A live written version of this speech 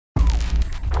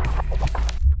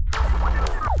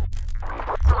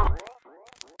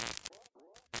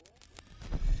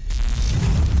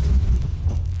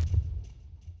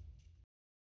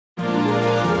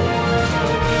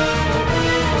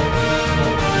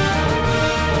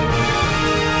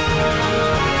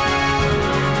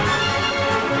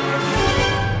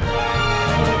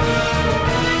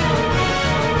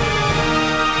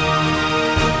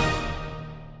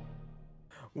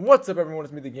What's up, everyone?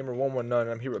 It's me, DGamer119,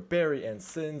 and I'm here with Bary and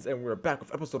Sins, and we're back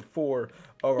with episode 4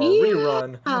 of our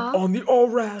rerun on the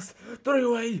ORAS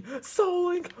 3-way Soul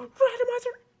Link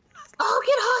Randomizer. Oh,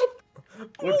 get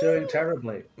hype! We're doing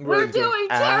terribly. We're doing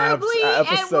terribly, and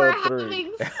we're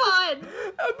having fun.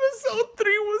 Episode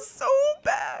 3 was so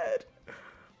bad.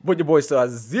 But your boy still has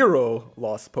 0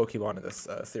 lost Pokemon in this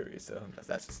series, so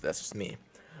that's just me.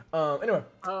 Anyway.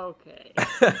 Okay.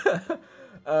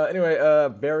 Anyway,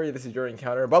 Bary, this is your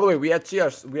encounter. By the way, we had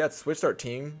switched our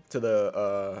team to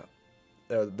the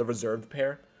reserved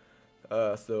pair.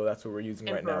 So that's what we're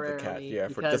using right now to catch. Yeah,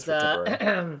 because, for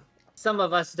temporary. Some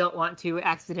of us don't want to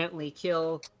accidentally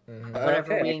kill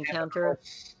whatever we encounter.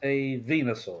 A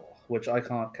Venusaur, which I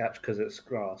can't catch because it's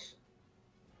grass.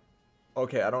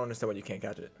 Okay, I don't understand why you can't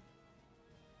catch it.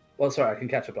 Well, sorry, I can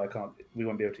catch it, but I can't. We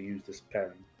won't be able to use this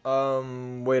pairing. Wait a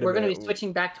minute. We're gonna be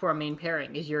switching back to our main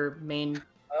pairing. Is your main?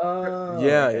 Yeah, okay.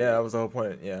 Yeah, that was the whole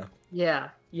point. Yeah. Yeah,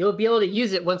 you'll be able to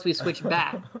use it once we switch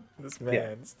back. This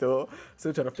man still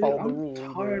trying to follow the rules.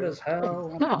 I'm tired as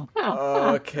hell.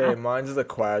 Okay, mine's is a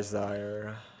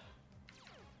Quagsire.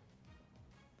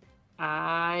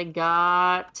 I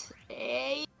got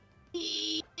a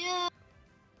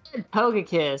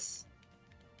Togekiss.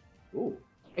 Ooh.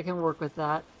 I can work with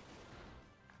that.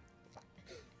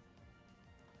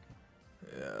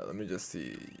 Yeah, let me just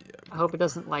see. I hope it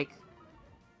doesn't like.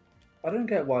 I don't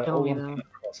get why Kill all me, I'm though. coming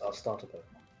across are starter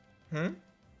Pokemon. Hmm?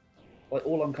 Like,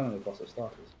 all I'm coming across are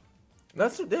starters.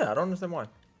 Yeah, I don't understand why.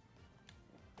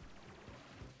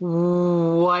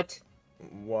 What?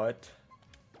 What?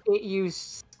 It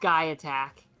used Sky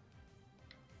Attack.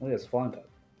 Oh, yeah, it's a flying type.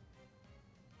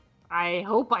 I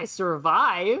hope I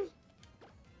survive.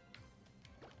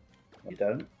 You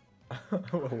don't?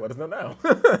 Well, what is that now?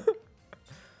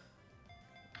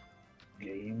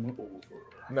 Game over.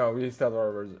 No, we still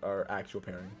have our actual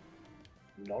pairing.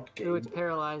 Not game Ooh, it's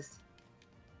paralyzed.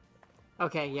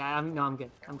 Okay, yeah, I'm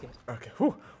good. I'm good. Okay.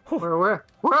 Whew. We're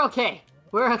okay.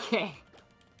 We're okay.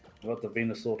 Got the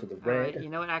Venusaur to the All red. right, you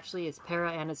know what? Actually, it's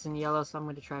para and it's in yellow, so I'm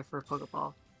going to try for a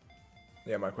Pokeball.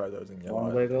 Yeah, my Quagsire in yellow.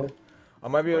 One wiggle. I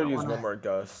might be able to use one more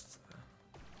Gust.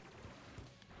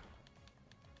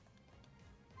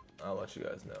 I'll let you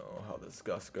guys know how this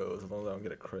Gust goes. As long as I don't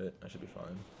get a crit, I should be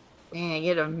fine. Dang,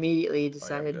 it immediately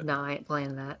decided, nah, I ain't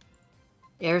playing that.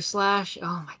 Air Slash?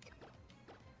 Oh my god.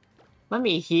 Let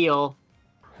me heal.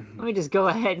 Let me just go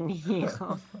ahead and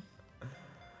heal.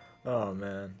 Oh,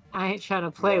 man. I ain't trying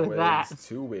to play One with wigs, that.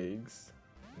 2 wigs.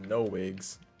 No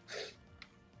wigs.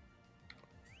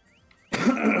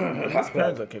 That's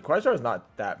bad. Okay, Quagsire is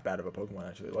not that bad of a Pokemon,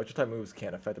 actually. Electric type moves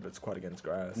can't affect it, but it's quite against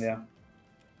grass. Yeah.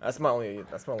 That's my only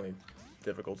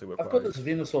difficulty with I've Quagsire. got this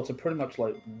Venusaur to pretty much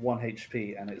like 1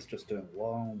 HP, and it's just doing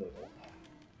one wiggle.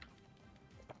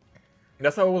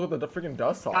 That's how it was with the freaking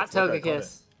Dust Toss. Got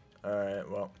Togekiss. Alright,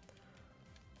 well.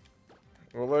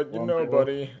 We'll let you One know, wiggle,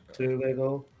 buddy. 2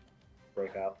 wiggle,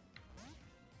 break out.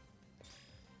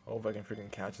 Hope I can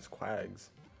freaking catch his Quags.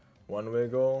 1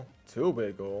 wiggle, 2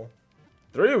 wiggle,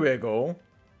 3 wiggle.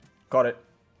 Caught it.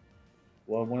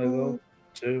 1 wiggle,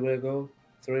 2 wiggle,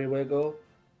 3 wiggle,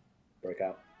 break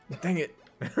out. Dang it.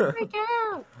 Break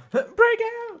out! Break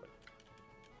out!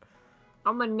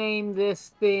 I'm gonna name this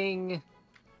thing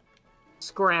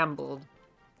Scrambled,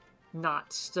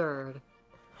 not Stirred.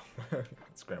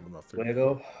 Scrambled, not stirred.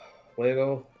 Wiggle,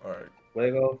 wiggle, Alright.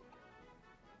 wiggle,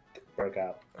 break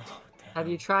out. Oh, Have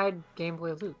you tried Game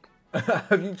Boy Luke?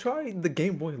 Have you tried the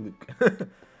Game Boy Luke? Alright,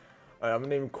 I'm gonna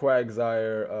name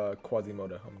Quagsire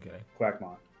Quasimodo. I'm kidding.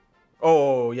 Quagmire.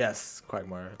 Oh, yes.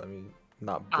 Quagmire. Let me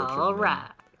not butcher the name.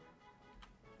 Alright.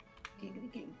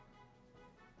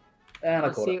 And I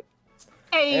Let's caught see. it.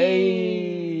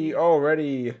 Hey!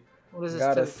 Already What is this?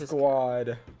 got a Togekiss?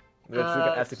 squad. We can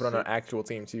actually put on shit. our actual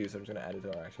team too, so I'm just gonna add it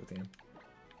to our actual team.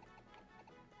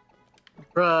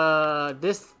 Bruh,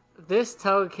 this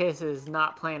Togekiss is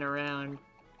not playing around.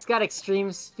 It's got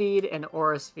extreme speed and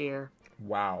aura sphere.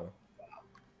 Wow.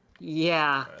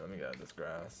 Yeah. Alright, let me get out of this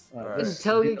grass. This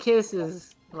Alright. Togekiss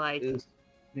is like is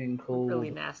being called really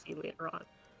nasty later on.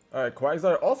 Alright,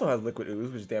 Quagsire also has Liquid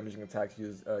Ooze, which is damaging attacks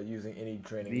using any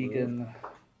draining vegan. move.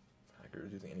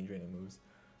 Attackers using any draining moves.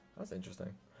 That's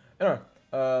interesting. Anyway,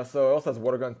 so it also has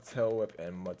Water Gun, Tail Whip,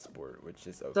 and Mud Sport, which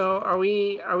is okay. So are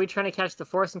we trying to catch the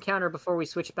force encounter before we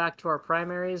switch back to our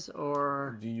primaries,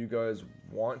 or do you guys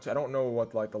want to? I don't know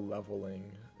what like the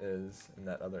leveling is in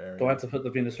that other area. Do I have to put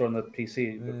the Venusaur on the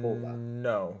PC before that?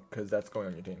 No, because that's going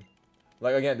on your team.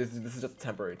 Like again, this is just a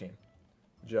temporary team.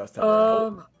 Just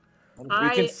temporary. We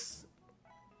can.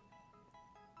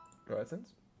 Go ahead,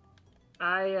 Sins.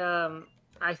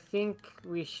 I think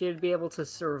we should be able to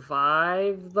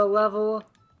survive the level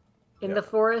in the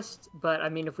forest, but I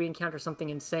mean, if we encounter something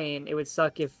insane, it would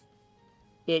suck if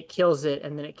it kills it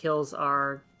and then it kills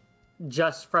our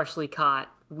just freshly caught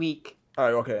weak. All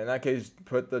right, okay. In that case,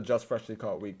 put the just freshly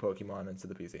caught weak Pokemon into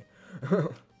the PC.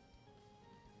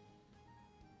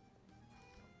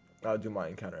 I'll do my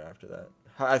encounter after that.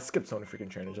 I skipped so many freaking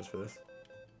trainers just for this.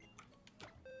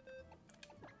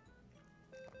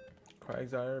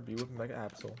 Quagsire, be with Mega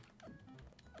Absol.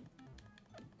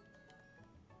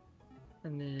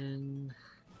 And then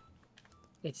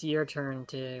it's your turn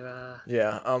to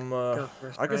yeah, go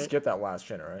first, I can right? skip that last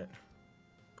trainer, right?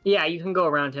 Yeah, you can go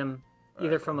around him, either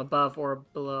Alright, from above or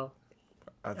below.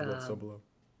 I have to go so below.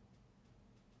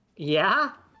 Yeah?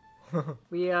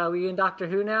 we in Doctor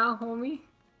Who now, homie?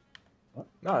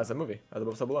 No, it's a movie. That's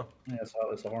above so below. Yeah,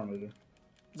 it's a horror movie.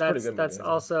 It's a pretty good movie, That's isn't it?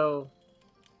 also...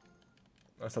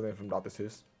 Or something from Dr.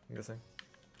 Seuss, I'm guessing.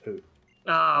 Who?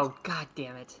 Oh, god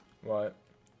damn it. What?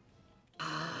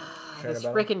 Trainer This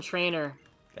battle? frickin' trainer.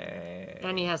 Dang.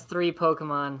 And he has 3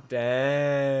 Pokemon.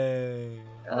 Dang.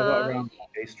 I got around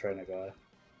Ace Trainer guy.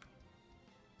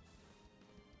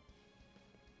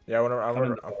 Yeah, I went I'm in around,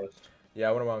 the forest. yeah,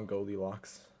 I went around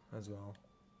Goldilocks as well.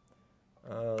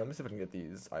 Let me see if I can get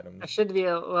these items. I should be,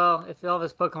 well, if all of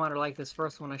his Pokemon are like this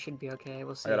first one, I should be okay.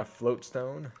 We'll see. I got a float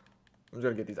stone. I'm just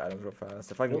gonna get these items real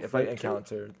fast. If I You'll can, float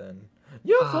encounter, then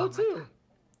you'll float my too. God.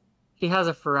 He has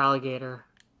a Feraligatr.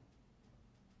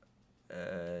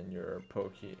 And your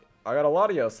I got a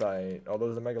Latiosite. Oh,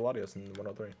 there's a Mega Latios in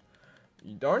 103.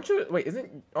 Aren't you? Wait,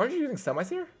 aren't you using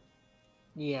Semi-Seer?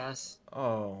 Yes.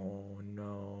 Oh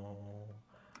no.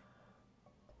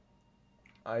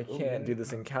 I can't do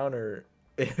this encounter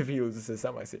if he uses his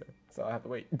Semi-Seer, so I have to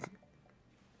wait.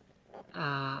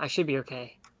 I should be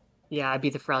okay. Yeah, I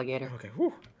beat the Feraligatr. Okay.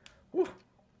 Whew. Whew.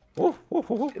 Whew. Whew.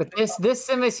 Whew. Whew. But this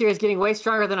Semi-Seer is getting way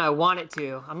stronger than I want it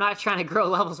to. I'm not trying to grow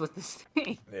levels with this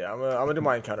thing. Yeah, I'm gonna do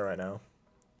my encounter right now.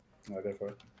 I'll go for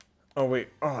it. Oh wait,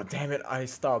 oh damn it, I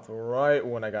stopped right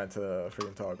when I got into the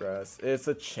freaking tall grass. It's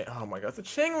a oh my god, it's a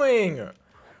Chingling!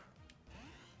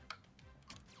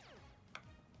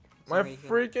 My Sorry,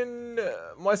 freaking,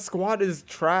 my squad is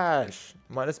trash.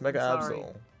 Minus Mega I'm sorry.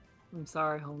 Absol. I'm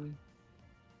sorry, homie.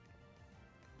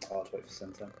 I'll just wait for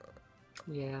Center.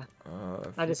 Yeah.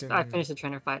 I freaking- finished the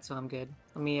trainer fight, so I'm good.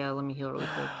 Let me heal really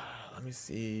quick. Let me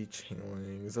see,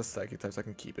 Chingling. It's a psychic type, so I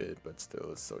can keep it, but still,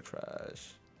 it's so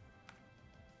trash.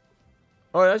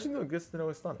 Oh, it actually no, gets to know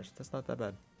Astonished. That's not that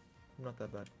bad. Not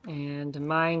that bad. And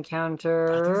my I think this is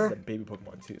encounter a baby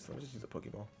Pokemon too, so let me just use a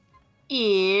Pokeball.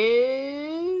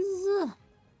 is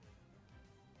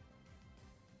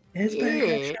It's Yeah.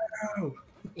 Pikachu!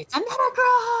 it's a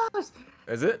Metagross.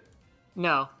 Is it?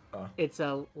 No, Oh. it's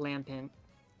a Lampent.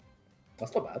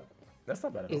 That's not bad. That's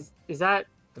not bad at all. Is that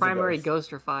a primary ghost.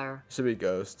 ghost or fire? Should be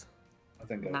Ghost. I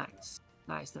think. Nice,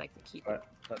 nice. Then I can keep it. Alright,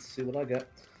 let's see what I get.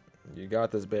 You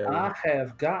got this, Bary. I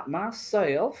have got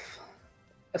myself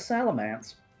a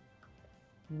Salamence.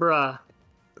 Bruh.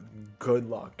 Good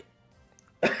luck.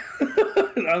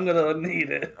 I'm gonna need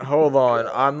it. Hold on.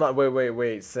 I'm not.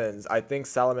 Wait. Sins. I think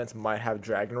Salamence might have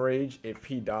Dragon Rage. If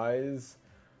he dies,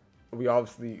 we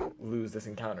obviously lose this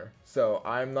encounter. So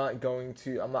I'm not going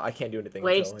to. I can't do anything.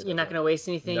 Waste? until he You're not does gonna waste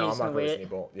anything. that. No, You're I'm just not gonna going to wait waste it. any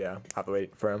bolt. Yeah, have to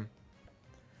wait for him.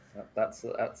 That's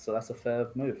a fair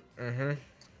move. Mm-hmm.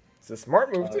 It's a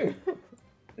smart move too.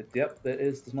 Yep, it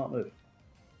is the smart move.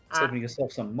 Saving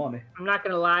yourself some money. I'm not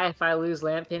gonna lie. If I lose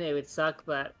Lampent, it would suck,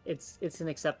 but it's an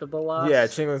acceptable loss. Yeah,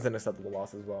 Chingling's an acceptable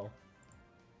loss as well.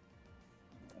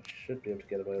 I should be able to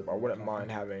get away with it. I wouldn't mind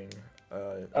having.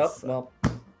 Well,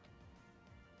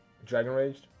 Dragon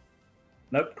Raged.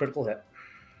 nope, critical hit.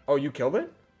 Oh, you killed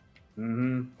it?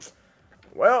 Mm-hmm.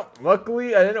 Well,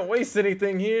 luckily I didn't waste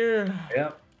anything here.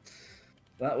 Yep.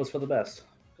 That was for the best.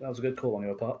 That was a good call on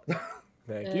your part.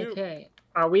 Thank you. Okay.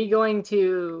 Are we going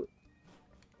to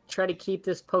try to keep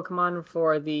this Pokemon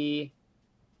for the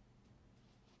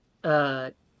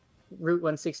Route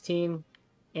 116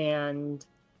 and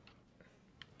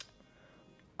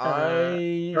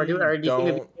I or do you think don't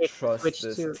it'd be trust switch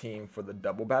this to- team for the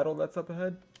double battle that's up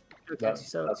ahead. okay,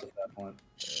 that's so a fair point.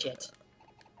 shit.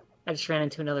 I just ran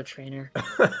into another trainer.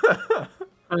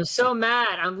 I'm so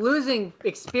mad. I'm losing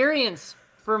experience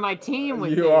for my team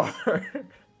with You this. are.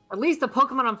 At least the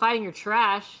Pokemon I'm fighting are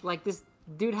trash. Like this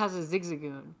dude has a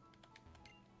Zigzagoon.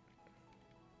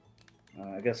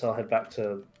 I guess I'll head back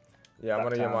to. Yeah, I'm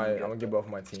gonna get both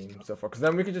my team so far, because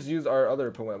then we can just use our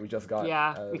other Pokemon that we just got.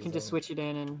 Yeah, we can just switch it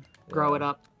in and grow it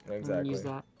up Exactly. and use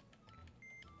that.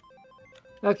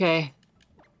 Okay.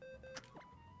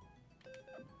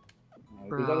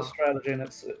 We've got a strategy, and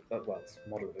it's well, it's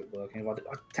moderately working.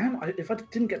 If I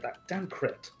didn't get that damn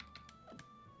crit.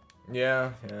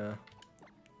 Yeah.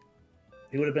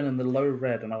 He would have been in the low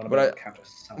red, and I would have But been able to counter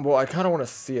Salamence. Well, I kind of want to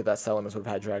see if that Salamence would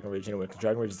have had Dragon Rage anyway, because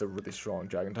Dragon Rage is a really strong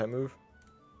Dragon type move.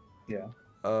 Yeah.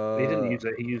 He didn't use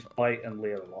it. He used Bite and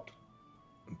Leer a lot.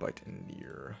 Bite and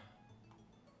Leer.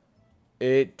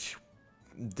 It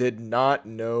did not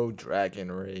know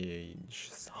Dragon Rage.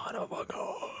 Son of a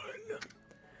gun.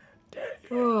 Dang.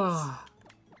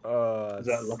 Is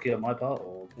that lucky on my part?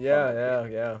 Or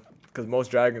Yeah. Because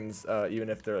most dragons, even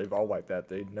if they're evolved like that,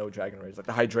 they know Dragon Rage. Like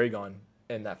the Hydreigon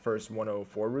in that first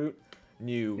 104 route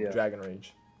knew Dragon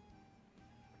Rage.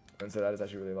 And so that is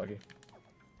actually really lucky.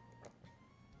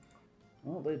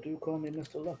 Well, they do call me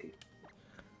Mr. Lucky.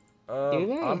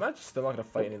 I'm actually still not going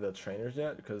to fight any of the trainers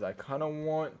yet, because I kind of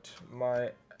want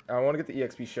I want to get the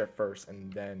EXP share first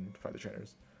and then fight the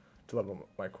trainers to level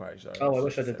my Quagsire. Oh, I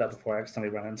wish I did that before I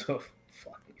accidentally ran into a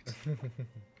fight.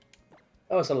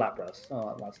 Oh, it's a Lapras.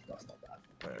 Oh, that's not bad.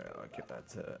 Alright, I'll give that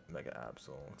to Mega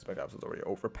Absol, because Mega Absol's already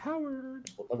overpowered.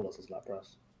 What level is this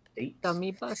Lapras? 8?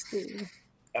 Dummy busted.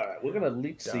 Alright, we're going to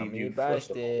Leech Seed you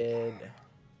first of all. Busted.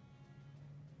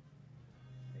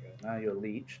 Now you're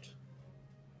leeched.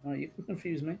 Oh, you can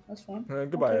confuse me. That's fine.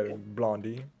 Goodbye,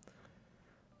 Blondie.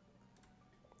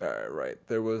 Alright,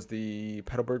 there was the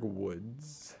Petalburg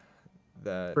Woods.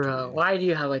 That. Bro, why do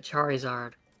you have a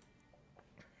Charizard?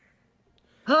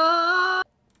 Ah!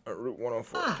 Route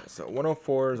 104. So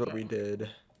 104 is what we did.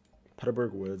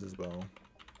 Petalburg Woods as well.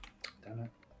 Damn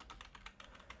it.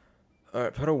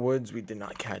 Alright, Petal Woods, we did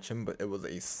not catch him, but it was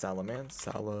a Salamence.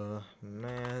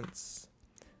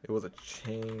 It was a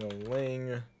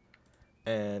Chingling.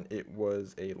 And it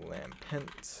was a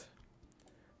Lampent.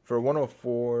 For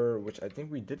 104, which I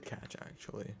think we did catch,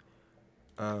 actually.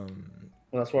 Well,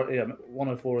 that's why,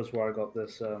 104 is where I got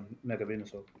this Mega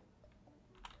Venusaur.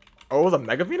 Oh, it was a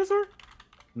Mega Venusaur?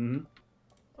 Mm-hmm.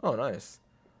 Oh, nice.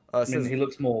 I mean, he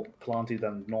looks more planty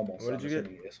than normal. What did you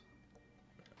get?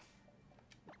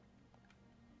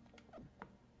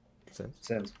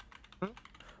 Since.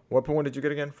 What Pokemon did you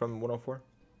get again from 104?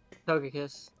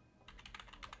 Togekiss.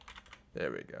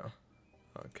 There we go.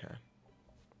 Okay.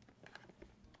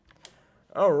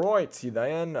 Alright,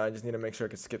 then. I just need to make sure I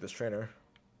can skip this trainer.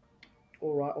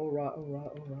 Alright.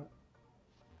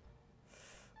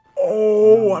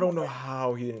 Oh, I don't know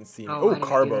how he didn't see me. Oh, Oh, I didn't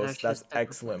Carbos. actually That's step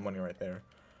excellent money right there.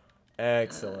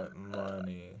 Excellent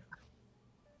money.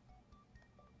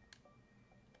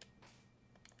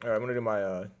 Alright, I'm gonna do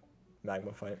my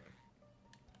Magma fight.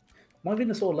 My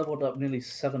Venusaur leveled up nearly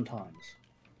 7 times.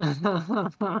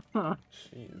 Jeez.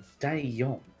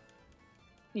 Damn.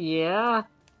 Yeah.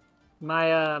 My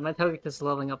Togekiss is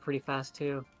leveling up pretty fast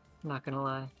too. I'm not gonna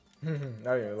lie.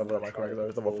 Now you're level up my Quagsire.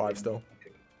 It's level 5 still.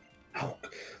 Oh,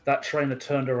 that trainer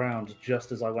turned around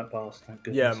just as I went past. Thank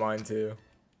goodness. Yeah, mine too.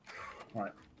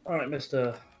 Right. Alright,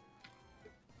 Mr.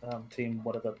 Team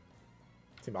whatever.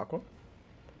 Team Aqua?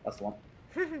 That's the one.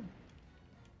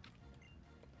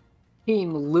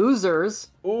 Team losers.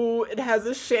 Ooh, it has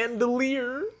a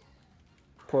chandelier.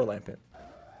 Poor Lampent.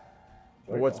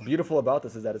 But what's beautiful about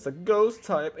this is that it's a ghost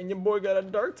type, and your boy got a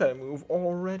dark type move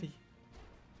already.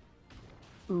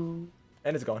 Ooh.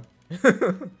 And it's gone.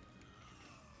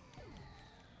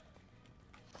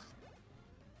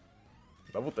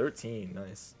 Level 13,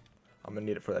 nice. I'm gonna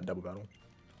need it for that double battle.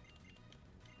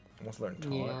 Almost learned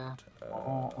taunt. Yeah. I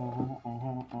don't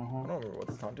remember what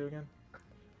does taunt do again.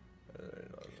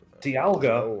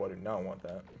 Dialga. Oh, I do not want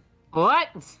that. What?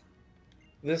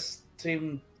 This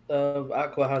team of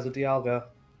Aqua has a Dialga.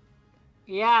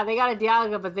 Yeah, they got a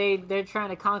Dialga, but they're trying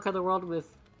to conquer the world with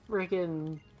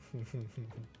freaking.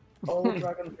 Oh,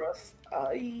 Dragon Breath.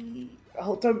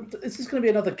 Don't. Is this going to be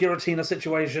another Giratina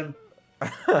situation?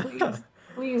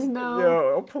 Please no.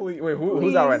 Yo, please. Wait,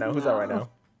 who's out right now? Who's out right now?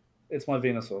 It's my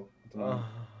Venusaur.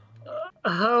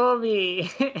 Homie.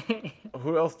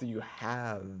 Who else do you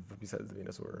have besides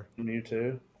Venusaur?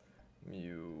 Mewtwo.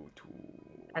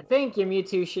 I think your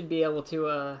Mewtwo should be able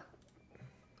to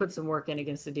put some work in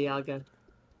against the Dialga.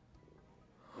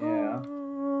 Yeah.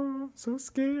 Oh, so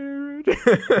scared.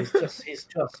 he's just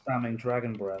spamming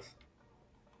Dragon Breath.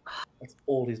 That's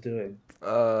all he's doing.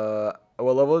 What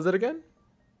level is it again?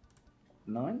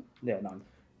 9? Yeah, 9.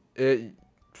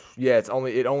 It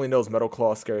only knows Metal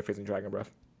Claw, Scary Face, and Dragon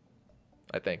Breath.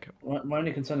 I think. My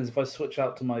only concern is if I switch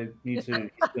out to my Mewtwo, he's going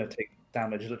to take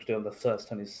damage literally on the first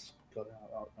time he's got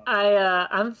out.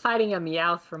 I'm fighting a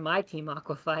Meowth from my Team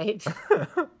Aqua fight.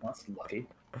 That's lucky.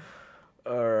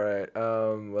 Alright,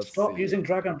 let's Stop see. using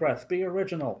Dragon Breath. Be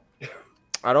original.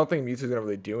 I don't think Mewtwo's gonna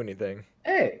really do anything.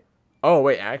 Hey! Oh,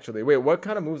 wait, actually. Wait, what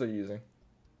kind of moves are you using?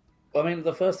 I mean,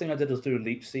 the first thing I did was do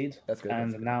Leech Seed. That's good.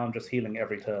 And now I'm just healing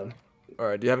every turn.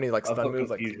 Alright, do you have any, like, I've stun got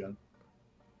moves? Confusion.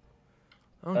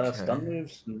 Okay. Stun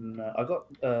moves? No. I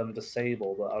got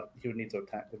disable, but he would need to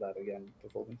attack with that again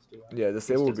before we do that. Yeah,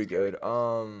 disable would be good.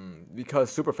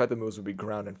 Because super effective moves would be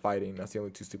ground and fighting. That's the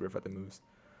only two super effective moves.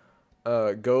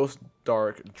 Ghost,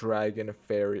 Dark, Dragon,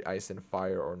 Fairy, Ice, and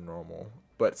Fire are normal.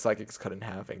 But Psychic's cut in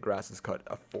half, and Grass is cut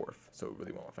a fourth, so it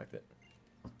really won't affect it.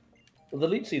 Well, the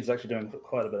Leech Seed's actually doing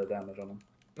quite a bit of damage on him.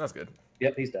 That's good.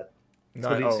 Yep, he's dead.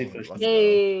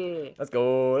 Yay! Let's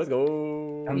go. Let's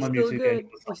go. And We're my still Mewtwo good. game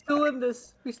was We're still in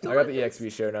this. We still I got in the this.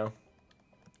 EXP share now.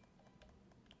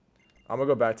 I'm gonna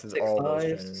go back to Saves all those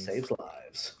lives, trainers. saves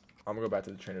lives. I'm gonna go back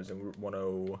to the trainers in Route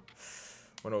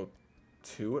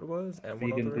 102 it was, and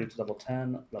Vegan 103. grew to level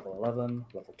 10, level 11,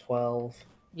 level 12.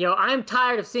 Yo, I'm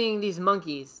tired of seeing these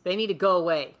monkeys. They need to go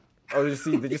away. Oh, did you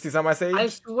see Semi-Sage? I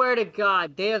swear to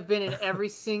God, they have been in every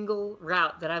single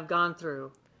route that I've gone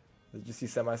through. Did you see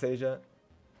Semi-Sage yet?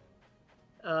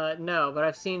 No, but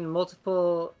I've seen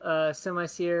multiple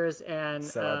semi-seers and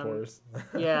Semi-Pores.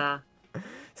 yeah.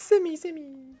 Simi.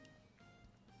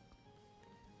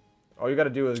 All you gotta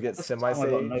do is get This time I got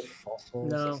no Semi-Sage.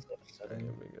 fossils. No. That's upsetting. And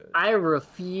you'll be good. I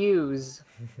refuse.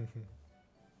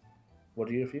 What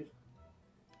do you refuse?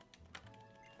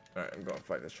 Alright, I'm going to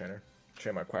fight this trainer.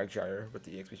 Train my Quagsire with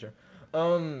the EXP share.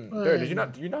 Barry, do you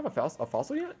not have a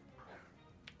fossil yet?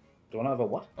 Do I not have a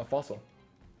what? A fossil.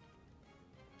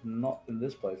 Not in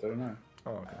this playthrough, no.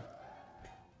 Oh, okay.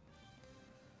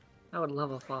 I would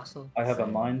love a fossil. I have a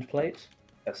Same. Mind Plate,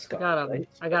 a Sky Plate,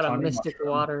 I got a Tiny Mystic Mushroom,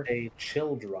 Water. a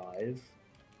Chill Drive,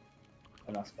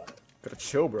 and that's about it. Gotta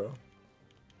chill, bro.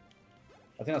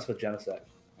 I think that's for Genesect,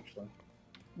 actually.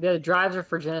 The drives are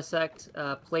for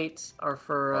Genesect. Plates are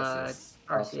for Arceus.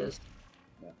 Arceus.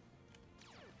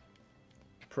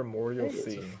 Primordial Hey, it's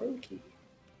Sea. a Froakie.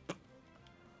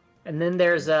 And then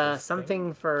there's Interesting.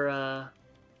 something for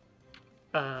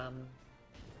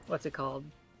what's it called?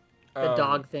 The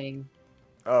dog thing.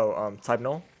 Oh, Type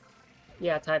Null?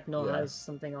 Yeah, Type Null Yeah. has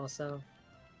something also.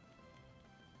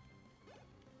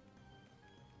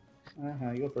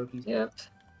 Your Froakie's Yep.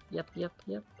 Yep.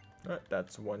 Alright,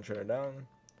 that's one trainer down.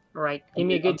 Alright, give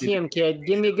me a good TM, kid.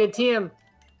 Give me a good TM.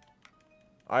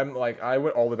 I went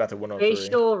all the way back to 103.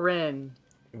 Facial Ren.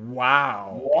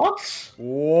 Wow. What?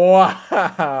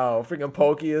 Wow. Freaking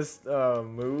pokiest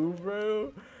move,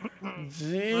 bro.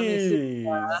 Jeez.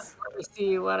 Let me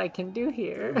see what I can do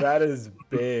here. That is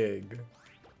big.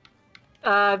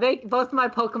 Both my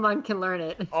Pokemon can learn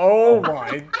it. Oh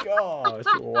my gosh.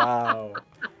 Wow.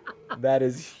 That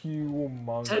is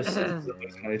humongous.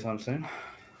 Anytime soon.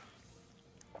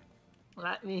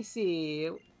 Let me see.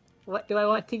 What do I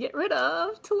want to get rid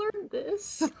of to learn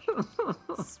this?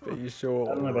 Spatial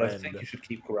I don't know, but I rend. think you should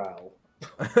keep Growl.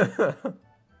 I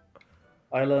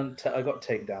got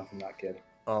takedown from that kid.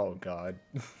 Oh god.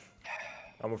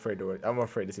 I'm afraid to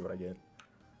see what I get.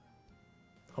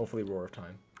 Hopefully Roar of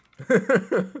Time.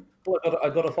 Oh, I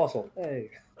got a fossil.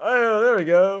 Hey. Oh, there we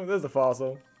go. There's the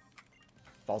fossil.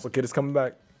 Fossil kid is coming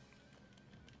back.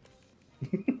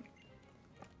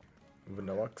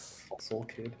 Vanillux. Fossil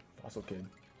kid. Fossil kid.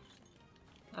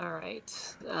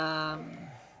 Alright.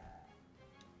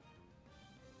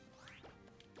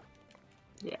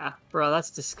 Yeah, bro, that's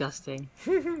disgusting.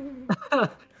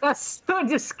 That's so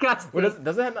disgusting. Wait,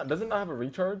 does it not have a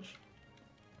recharge?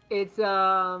 It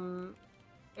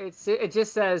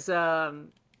just says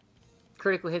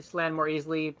critical hits land more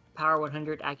easily, power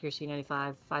 100, accuracy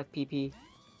 95, 5 PP.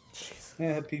 Jeez.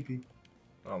 Yeah, PP.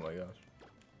 Oh my gosh.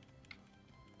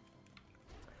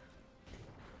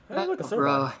 Hey, look, a Bro.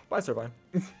 Servine. Bye, Servine.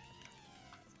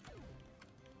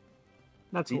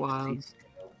 That's wild.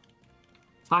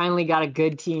 Finally got a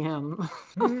good TM.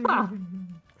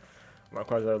 My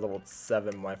cards are level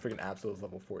 7. My freaking Absol is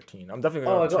level 14. I'm definitely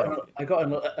Oh, gonna. I got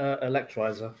an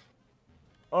electrizer.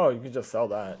 Oh, you can just sell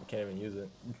that. You can't even use it.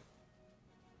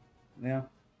 Yeah.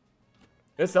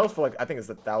 It sells for like I think it's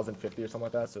 1,050 or something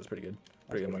like that. So it's pretty good.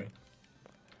 Pretty good money.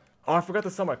 Oh, I forgot to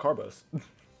sell my Carbos.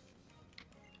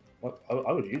 Well,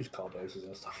 I would use carboses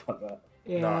and stuff like that.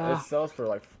 Yeah. No, it sells for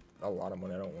like a lot of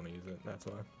money. I don't want to use it. That's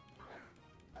why.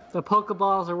 The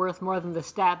Pokeballs are worth more than the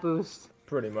stat boost.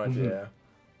 Pretty much, yeah.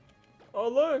 Oh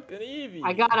look, an Eevee.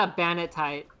 I got a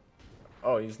Banetite.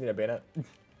 Oh, you just need a Bennett.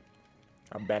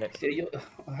 A Bennett. Yeah,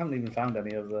 I haven't even found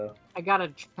any of the. I got a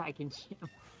Dragon Gem.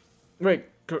 Wait,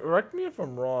 correct me if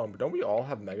I'm wrong, but don't we all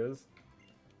have Megas?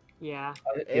 Yeah.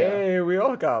 Yeah. Hey, we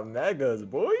all got Megas,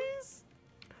 boys.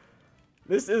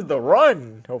 This is the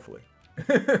run, hopefully.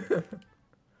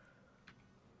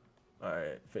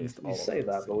 Alright, faced all You of say them.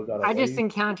 that, but we got. I just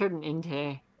encountered an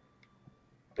Entei.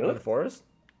 In the forest?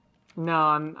 No,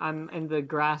 I'm in the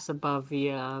grass above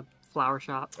the flower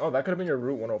shop. Oh, that could have been your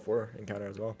Route 104 encounter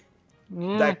as well.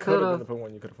 Yeah, that could have been the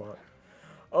Pokemon you could have fought.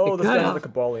 Oh, this guy has a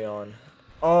Cobalion.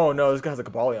 Oh no, this guy has a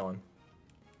Cobalion.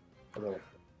 Hello.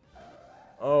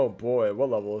 Oh boy, what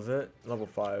level is it? Level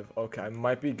 5. Okay, I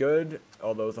might be good,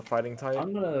 although it's a fighting type.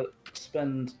 I'm gonna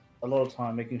spend a lot of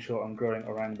time making sure I'm growing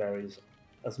orang berries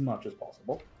as much as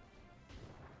possible.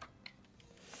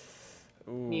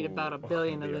 Ooh. Need about 1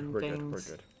 billion of them things. We're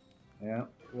good. Yeah.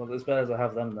 Well, as bad as I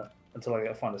have them until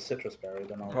I find a citrus berry,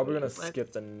 then I'll probably gonna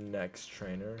skip the next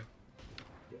trainer.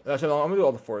 Actually, I'm gonna do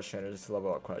all the forest trainers just to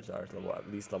level up Quagsire to level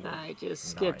at least level. I just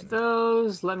skipped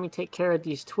those. Let me take care of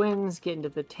these twins. Get into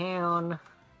the town.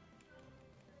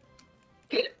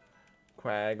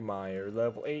 Quagmire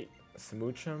level 8.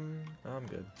 Smoochum. I'm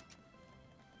good.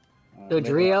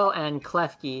 Dodrio and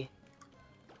Klefki.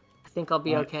 I think I'll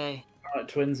be okay. Alright,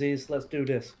 twinsies, let's do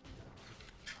this.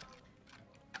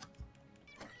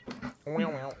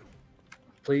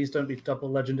 Please don't be double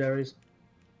legendaries.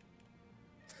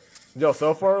 Yo,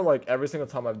 so far, like, every single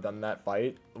time I've done that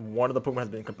fight, one of the Pokemon has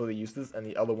been completely useless, and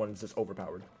the other one is just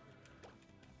overpowered.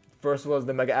 First was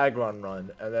the Mega Aggron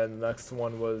run, and then the next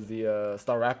one was the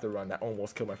Staraptor run that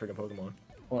almost killed my freaking Pokemon.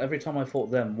 Well, every time I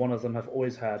fought them, one of them have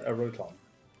always had a Rotom.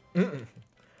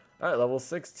 Alright, level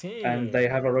 16. And they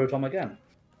have a Rotom again.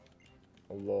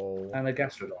 Lol. And a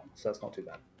Gastrodon, so that's not too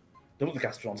bad. The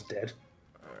Gastrodon's dead.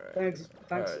 Alright. Thanks.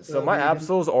 Alright, so my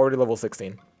Absol's already level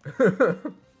 16.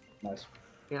 Nice.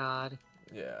 God.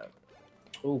 Yeah.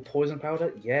 Oh, poison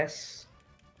powder? Yes.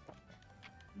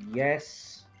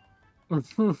 Yes. God,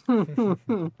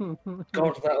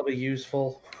 that'll be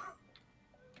useful.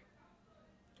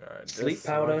 Alright, sleep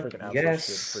powder? Yes.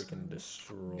 Freaking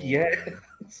destroy.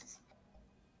 Yes.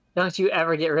 Don't you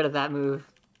ever get rid of that move.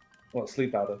 What,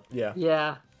 sleep powder? Yeah.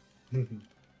 Yeah.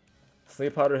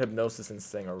 Sleep powder, hypnosis, and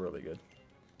sing are really good.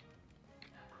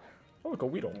 Oh, look, a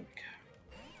Weedle.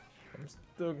 I'm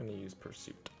still gonna use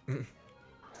Pursuit.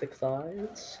 Thick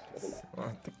thighs?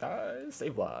 Thick thighs,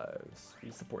 save lives.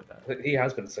 We support that. He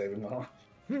has been saving my life.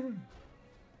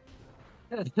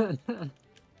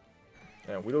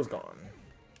 Yeah, Weedle's gone.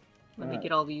 Let me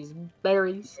get all these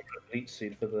berries. Leech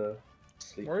seed for the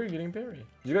sleep. Where are you getting Bary?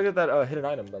 Did you guys get that hidden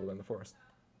item, by the way, in the forest?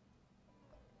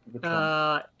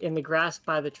 In the grass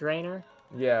by the trainer.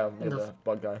 Yeah, with the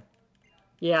bug guy.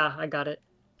 Yeah, I got it.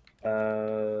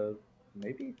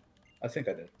 Maybe? I think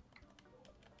I did.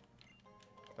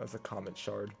 That's a comet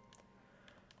shard.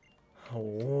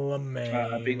 Oh,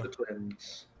 man. I beat the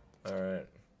twins. Alright.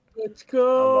 Let's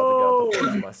go! I'm about to get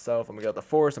out the forest myself. I'm gonna get out the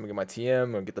forest. I'm gonna get my TM.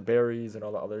 I'm gonna get the berries and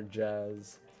all the other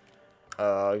jazz.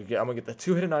 I'm gonna get the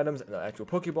 2 hidden items and the actual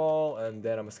Pokeball, and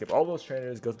then I'm gonna skip all those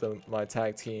trainers, go to my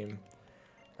tag team.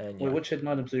 And yeah. Wait, which hidden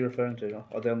items are you referring to?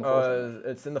 Are they on the forest?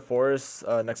 It's in the forest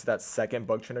next to that second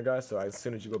bug trainer guy. So as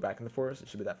soon as you go back in the forest, it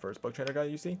should be that first bug trainer guy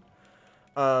you see.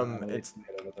 It's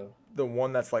the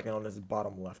one that's like on his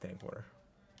bottom left-hand corner.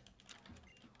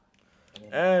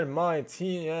 And my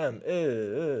TM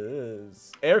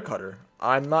is Air Cutter.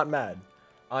 I'm not mad.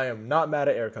 I am not mad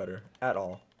at Air Cutter at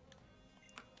all.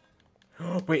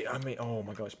 Wait, I mean, oh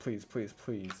my gosh, please, please,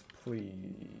 please, please.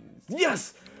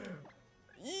 Yes!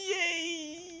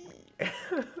 Yay!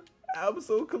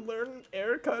 Absol can learn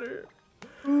Air Cutter.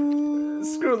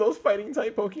 Screw those fighting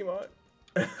type Pokemon.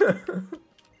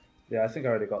 Yeah, I think I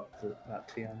already got that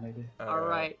TM maybe.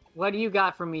 Alright, what do you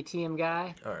got for me, TM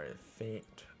guy? Alright, faint.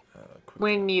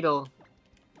 Twin Needle.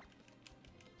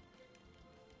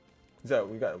 Is that,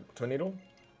 we got Twin Needle?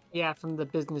 Yeah, from the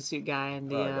business suit guy and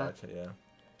the. Gotcha, yeah.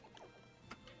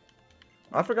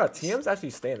 I forgot TMs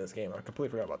actually stay in this game. I completely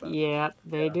forgot about that. Yeah,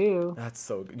 they do. That's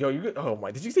so good. Yo, you could, oh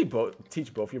my! Did you say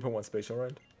teach both your Pokemon Spatial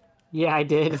Rend? Yeah, I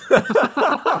did.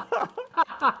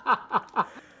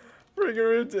 Freaking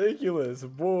ridiculous,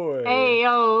 boy. Hey,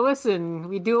 yo, listen,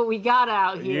 we do what we got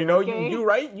out here. You know, okay? you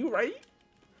right. You right.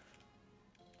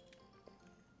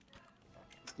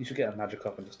 You should get a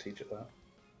Magikarp and just teach it that.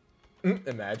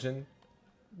 Imagine.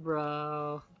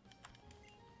 Bro.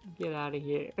 Get out of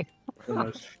here. The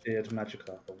most feared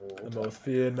Magikarp of all. The most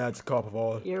feared Magikarp of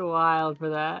all. You're wild for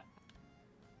that.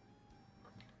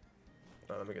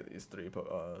 Let me get these three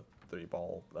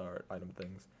ball item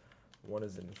things. One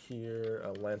is in here,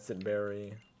 a Lancet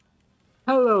Berry.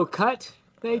 Hello, Cut.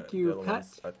 Thank you, Cut.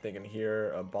 I think in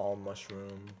here, a Balm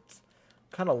Mushroom.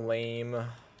 Kind of lame.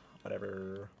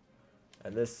 Whatever.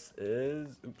 And this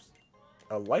is, oops,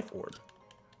 a Life Orb.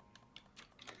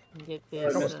 Get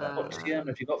this. What TM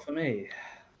have you got for me?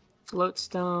 Float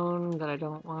Stone that I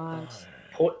don't want.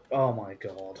 Oh my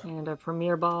god. And a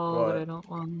Premier Ball that I don't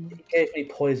want. He gave me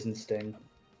Poison Sting.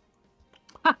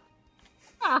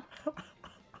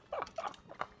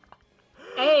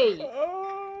 Hey!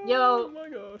 Oh Yo! my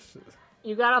gosh.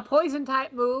 You got a poison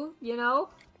type move, you know?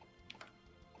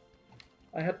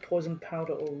 I had poison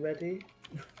powder already.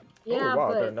 Yeah, oh wow,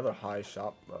 I but got another high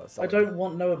shop. I don't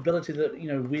want no ability that, you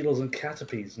know, Weedles and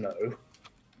Caterpies know.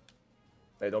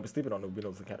 Hey, don't be sleeping on the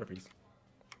Weedles and Caterpies.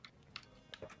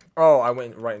 Oh, I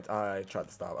went right. I tried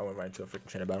to stop. I went right into a freaking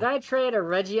trainer battle. did I trade a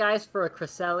Regice for a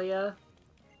Cresselia?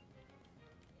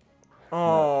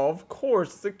 Oh, of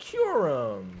course, the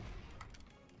Curum.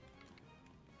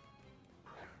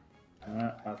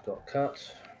 Alright, I've got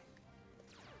cut.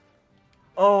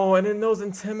 Oh, and then those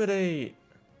intimidate.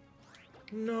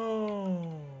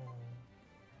 No.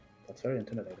 That's very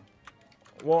intimidating.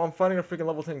 Well, I'm fighting a freaking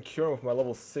level 10 Curum with my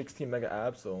level 16 Mega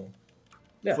Absol.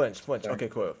 Yeah. Flinch. Sorry. Okay,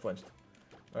 cool. Flinched.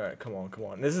 All right, come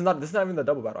on. This is not even the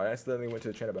double battle. I accidentally went to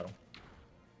the trainer battle.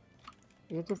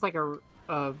 Is it just like a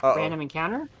random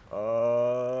encounter?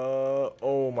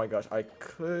 Oh my gosh, I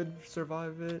could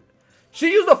survive it.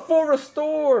 She used a full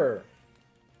restore.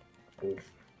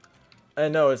 Oof.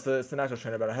 And no, it's the natural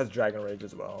trainer battle. It has Dragon Rage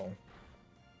as well.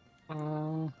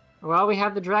 Well, we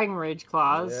have the Dragon Rage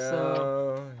clause, Yeah,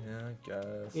 so yeah, I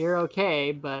guess. you're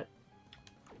okay, but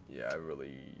Yeah, I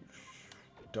really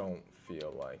don't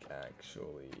feel like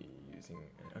actually using.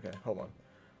 Okay, hold on.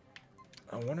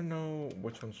 I want to know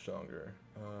which one's stronger.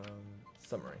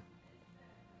 Summary.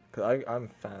 Cause I'm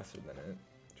faster than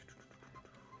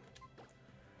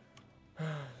it.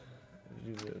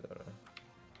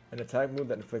 An attack move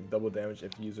that inflicts double damage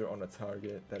if user on a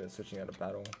target that is switching out of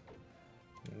battle.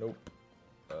 Nope.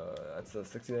 That's a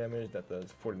 60 damage. That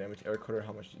does 40 damage. Air cutter.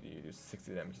 How much do you do?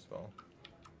 60 damage as well.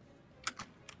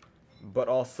 But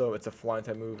also, it's a flying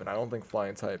type move, and I don't think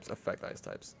flying types affect ice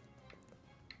types.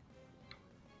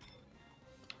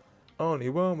 Only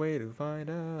one way to find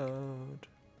out.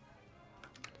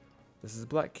 This is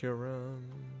Black Curum.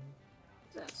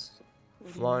 that's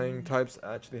Flying types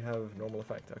actually have normal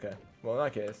effect. Okay. Well, in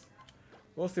that case,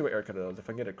 we'll see what air cutter does. If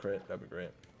I get a crit, that'd be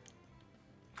great.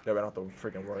 That I don't have to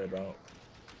freaking worry about.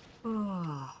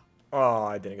 Oh,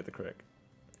 I didn't get the crit.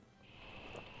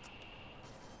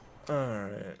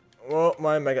 Alright. Well,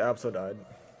 my Mega Absol died.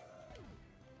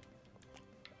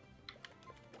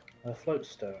 A float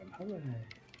stone. Hooray.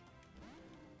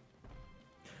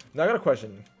 Now I got a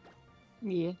question.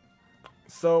 yeah.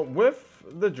 So with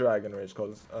the Dragon Rage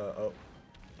close, oh,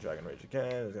 Dragon Rage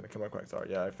again is gonna kill my Quagsire.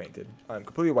 Yeah, I fainted. I'm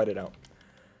completely whited out.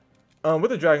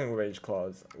 With the Dragon Rage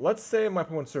clause, let's say my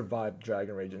Pokemon survived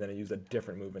Dragon Rage and then I used a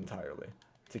different move entirely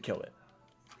to kill it.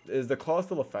 Is the clause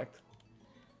still effect?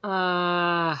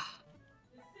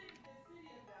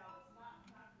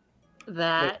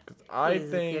 That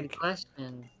is think, a good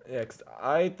question. Yeah, because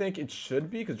I think it should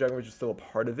be, because Dragon Rage is still a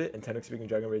part of it, and technically speaking,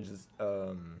 Dragon Rage is,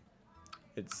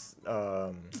 it's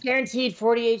Guaranteed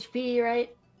 40 HP,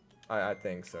 right? I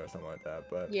think so, or something like that,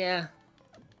 but Yeah.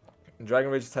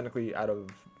 Dragon Rage is technically out of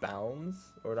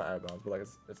bounds, or not out of bounds, but like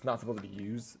it's not supposed to be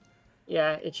used.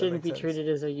 Yeah, it shouldn't be sense? treated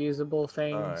as a usable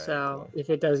thing, Alright, so cool. if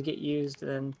it does get used,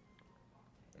 then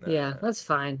yeah, Alright. that's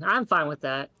fine. I'm fine with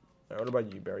that. What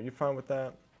about you, Bary? You fine with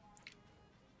that?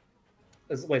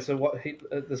 Wait, so what?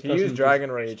 This He used person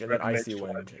Dragon Rage and then Dragon Icy Rage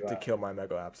Wind to to kill my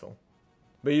Mega Absol.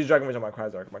 But he used Dragon Rage on my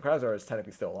Quasar. My Quasar is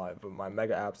technically still alive, but my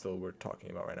Mega Absol we're talking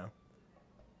about right now.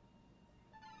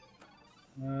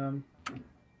 I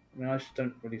mean, I just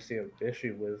don't really see an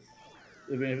issue with.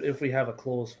 I mean, if we have a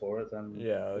clause for it, then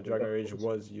Yeah, we'll Dragon go Rage clause.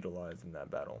 was utilized in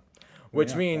that battle.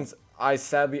 Which Yeah, means I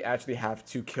sadly actually have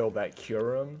to kill that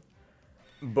Curum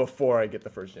before I get the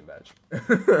first gym badge.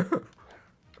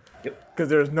 Yep. Because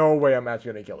there's no way I'm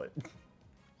actually going to kill it.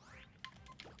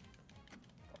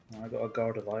 I got a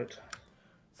Gardevoir.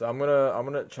 So I'm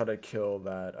gonna try to kill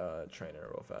that trainer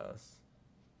real fast.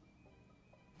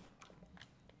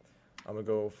 I'm gonna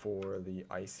go for the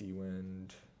Icy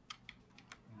Wind.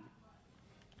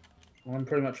 Well, I'm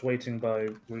pretty much waiting by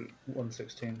Route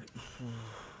 116.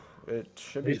 It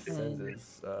should be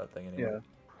Senz's thing anyway.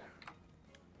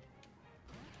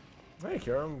 Yeah. Hey,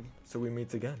 Curum. So we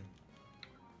meet again.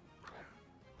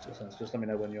 Just let me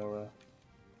know when you're. Alright,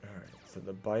 so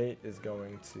the bite is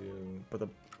going to... But the...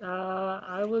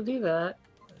 I will do that.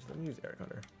 Just let me use Air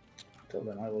Cutter. Till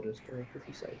then, I will just go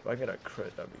pretty safe. If I get a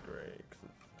crit, that'd be great.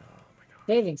 Oh my god.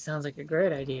 Saving sounds like a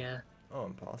great idea. Oh,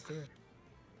 imposter?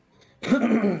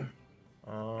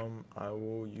 I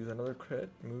will use another crit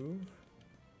move.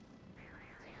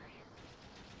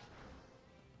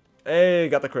 Hey,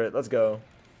 got the crit. Let's go.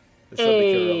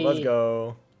 Let's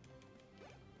go.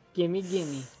 Gimme,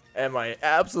 gimme. And my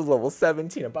absolute level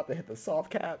 17. I'm about to hit the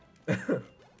soft cap.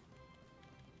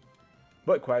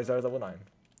 But Quagsire is level 9.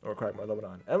 Or Quagmire level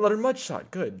 9. And another Mud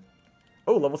Shot. Good.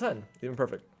 Oh, level 10. Even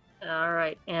perfect. All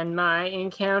right, and my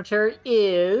encounter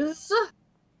is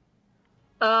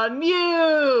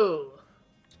Mew.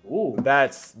 Ooh.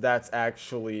 That's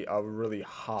actually a really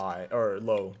high or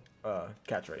low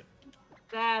catch rate.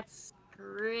 That's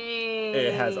great.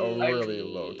 It has a really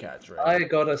low catch rate. I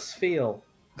got a Spheal.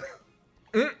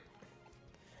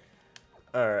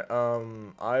 Alright,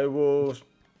 I will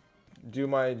do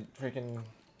my freaking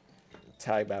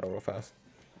tag battle real fast.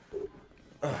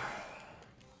 I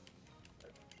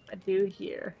do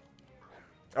here.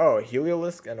 Oh,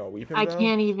 Heliolisk and a Weeping I Bell?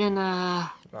 can't even,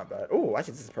 Not bad. Oh,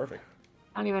 actually, this is perfect.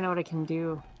 I don't even know what I can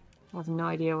do. I have no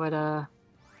idea what,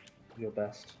 Your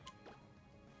best.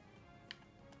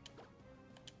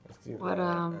 Let's do What, that,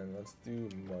 and let's do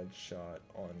Mud Shot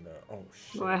on the... Oh,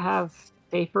 shit. do I have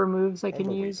safer moves I On can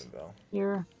the use Weeping Bell.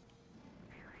 here?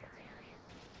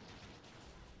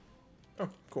 Oh,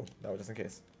 cool. That was just in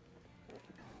case.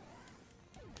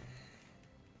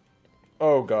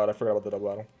 Oh, God, I forgot about the double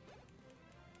battle.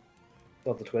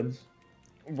 Got the twins.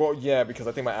 Well, yeah, because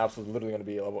I think my apps was literally going to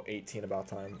be level 18 about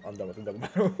time. I'm done with the double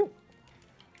battle.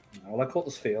 Well, I caught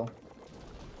the Spheal.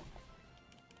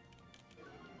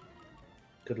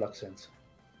 Good luck, Sins.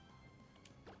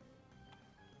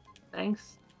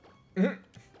 Thanks. I'm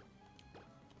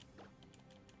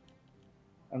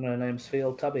gonna name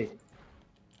Spheal Tubby.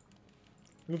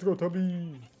 Let's go,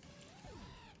 Tubby.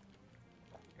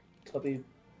 Tubby.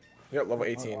 Yep, level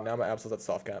 18. Now my apps is at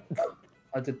soft cap.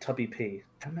 I did Tubby P.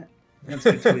 Damn it. Meant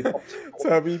to be Tubby Pop.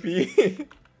 Tubby P.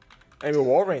 I mean,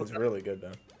 Walreign's really good,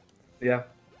 though. Yeah.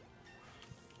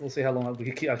 We'll see how long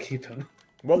I keep him.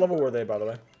 What level were they, by the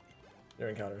way? Your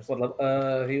encounters. What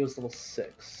level? He was level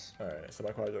 6. Alright, so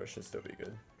my Quasar should still be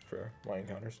good for my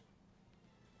encounters.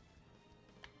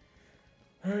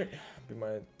 Alright, do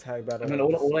my tag battle. I mean,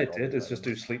 all I did is just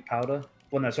do Sleep Powder.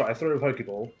 Well, no, sorry, I threw a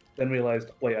Pokeball, then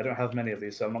realized, wait, I don't have many of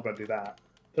these, so I'm not going to do that.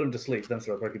 Put him to sleep, then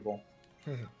throw a Pokeball.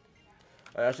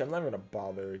 Actually, I'm not even going to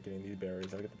bother getting these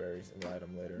berries. I'll get the berries in the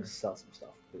item later. Sell some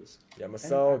stuff, please. Yeah, I'm going to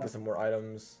sell, get some more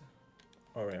items.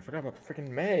 Oh, right, I forgot about freaking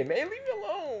May. May, leave me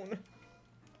alone!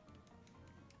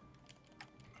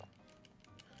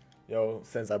 Yo,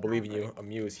 since I believe in you, a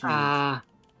Mew is huge.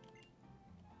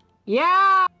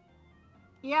 Yeah!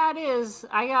 Yeah, it is.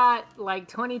 I got, like,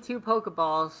 22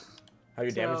 Pokeballs. Have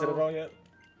you damaged it at all yet?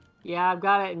 Yeah, I've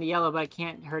got it in the yellow, but I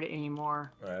can't hurt it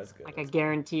anymore. Alright, that's good. Like, I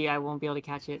guarantee I won't be able to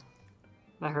catch it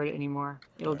if I hurt it anymore.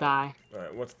 It'll die.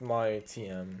 Alright, what's my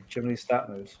TM? Jiminy stat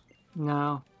moves.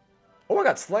 No. Oh, I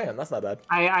got Slam. That's not bad.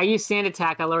 I used Sand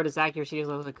Attack. I lowered its accuracy as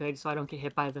low as I could, so I don't get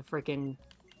hit by the freaking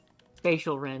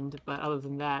Spatial Rend. But other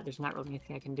than that, there's not really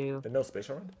anything I can do. There's no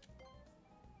Spatial Rend?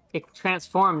 It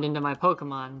transformed into my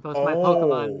Pokemon. Both my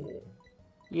Pokemon.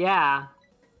 Yeah.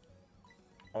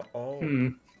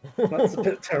 That's a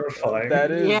bit terrifying.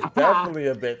 That is definitely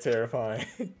a bit terrifying.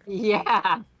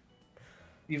 Yeah.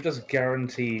 You've just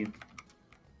guaranteed...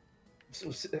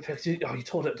 Oh, you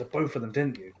told it to both of them,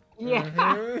 didn't you?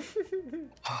 Yeah.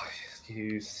 Oh,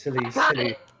 you silly.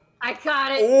 I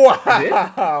caught it.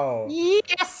 Wow.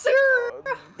 Yes, sir.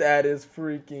 That is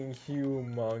freaking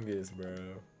humongous, bro.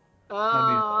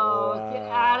 Oh, get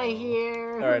out of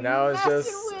here. All right, now it's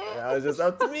just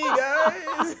up to me,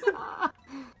 guys.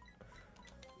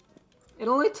 It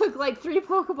only took like 3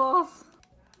 Pokeballs.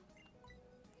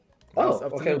 Oh,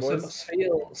 okay. So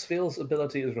Spheal's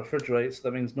ability is refrigerate, so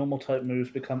that means normal type moves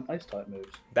become ice type moves.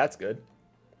 That's good.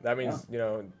 That means, you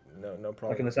know, no problem.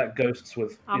 Like an attack ghosts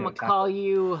with. I'm gonna call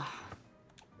you.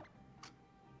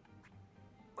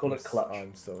 Call it Clutch.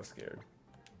 I'm so scared.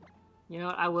 You know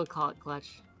what? I will call it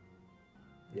Clutch.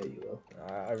 Yeah, you will.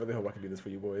 I really hope I can do this for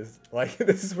you boys. Like,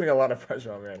 this is putting a lot of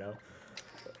pressure on me right now.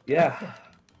 Yeah.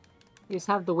 You just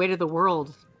have the weight of the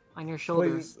world on your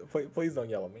shoulders. Please don't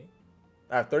yell at me.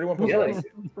 I have 31 Pokeballs.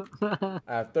 I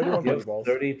have 31 Pokeballs.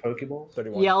 30 Pokeballs?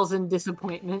 31. Yells in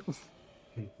disappointment.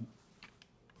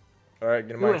 Alright,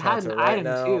 get my encounter right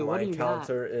now. Too. My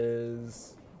encounter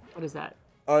is... What is that?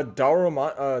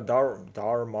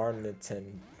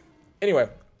 Darmanitan. Anyway,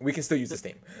 we can still use this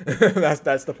name.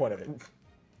 That's the point of it.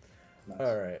 Nice.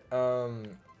 Alright,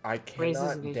 I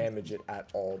cannot damage it at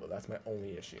all, though. That's my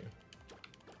only issue.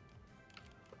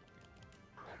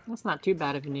 That's not too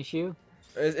bad of an issue.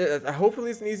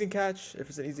 Hopefully it's an easy catch. If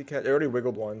it's an easy catch, it already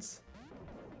wiggled once.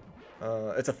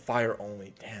 It's a fire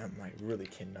only. Damn, I really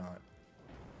cannot.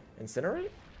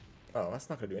 Incinerate? Oh, that's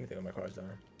not gonna do anything with my Quasar.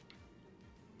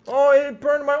 Oh, it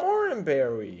burned my Oran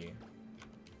Berry.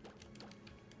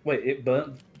 Wait, it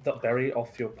burnt the berry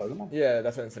off your Pokemon? Yeah,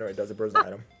 that's what Incinerate does. It burns the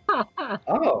item.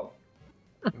 Oh.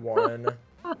 1.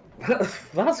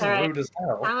 That's rude as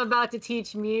hell. I'm about to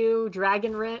teach Mew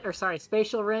Dragon Rend, or sorry,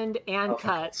 Spatial Rend and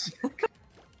Cut.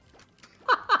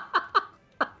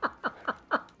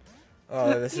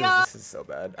 Oh, this is so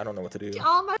bad. I don't know what to do.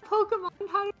 All my Pokemon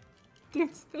had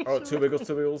get special. Oh, two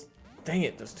Wiggles. Dang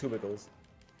it, there's two Wiggles.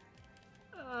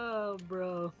 Oh,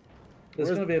 bro. There's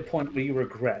going to be a point where you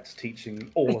regret teaching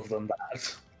all of them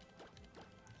that.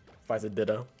 If I said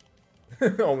Ditto.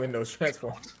 Only knows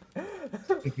transforms.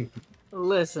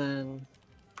 Listen.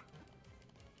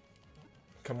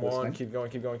 Come on, keep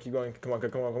going. Come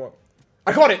on.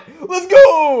 I caught it! Let's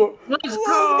go! Let's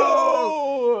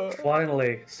go!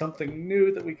 Finally, something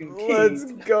new that we can keep.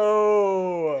 Let's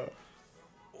go!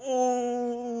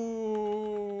 Ooh!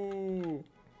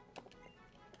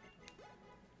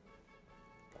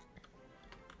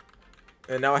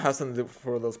 And now I have something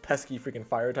for those pesky freaking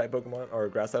fire type Pokemon, or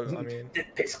grass type, I mean. The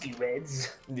pesky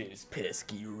reds. These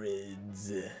pesky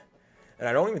reds. And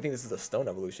I don't even think this is a stone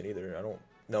evolution either.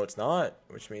 No, it's not,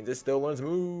 which means it still learns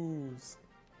moves.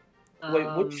 Wait,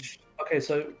 which? Okay,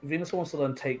 so Venus wants to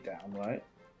learn Takedown, right?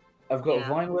 I've got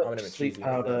Violet, Sleep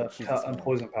Powder, Cut, and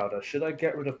Poison Powder. Should I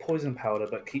get rid of Poison Powder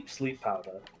but keep Sleep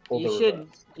Powder? Or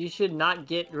You should not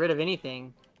get rid of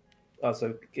anything. Oh,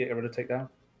 so get rid of Takedown?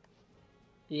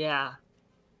 Yeah.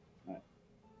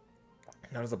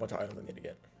 Now there's a bunch of items I need to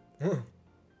get. Oh,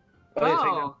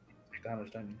 yeah, take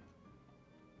damage, don't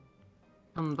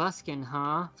you? Buskin,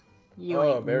 huh?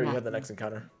 Bary, you had the next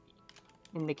encounter.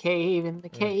 In the cave, in the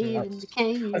cave. I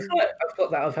feel like I've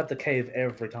got that. I've had the cave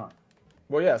every time.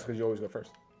 Well, yeah, it's because you always go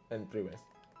first. In 3 ways.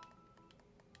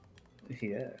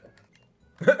 Yeah.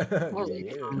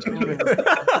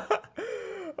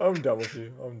 I'm done with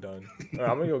you. I'm done. Alright,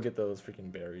 I'm gonna go get those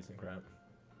freaking berries and crap.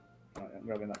 Alright, I'm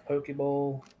grabbing that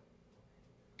Pokeball.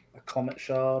 A Comet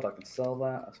Shard. I can sell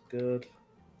that. That's good.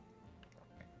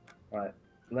 Right.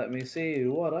 Let me see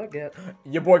what I get.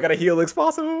 Your boy got a Helix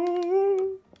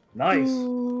Fossil! Nice.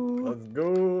 Let's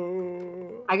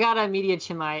go. I got a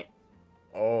Mediachemite.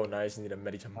 Oh, nice. You need a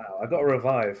Medicham. Wow, I got a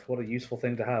Revive. What a useful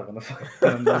thing to have in a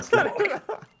Nuzlocke.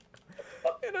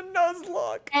 In a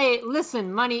Nuzlocke. Hey,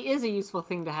 listen, money is a useful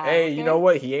thing to have. Hey, okay? you know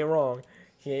what? He ain't wrong.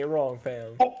 He ain't wrong,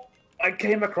 fam. Oh, I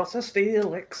came across a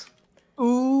Steelix.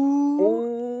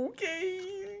 Ooh.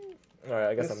 Okay. Alright,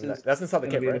 I guess I'm next. That's inside the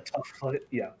cave, right? Tough fight.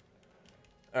 Yeah.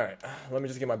 Alright, let me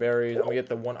just get my berries. I'm gonna get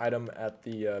the one item at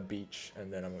the beach,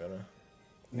 and then I'm gonna...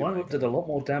 Mine did a lot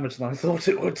more damage than I thought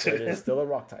it would do. It is still a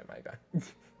rock type, my guy.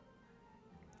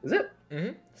 Is it?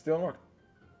 Mm-hmm. Still a rock.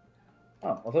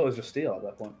 Oh, I thought it was just steel at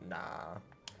that point. Nah.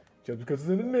 Just because it's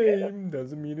in the name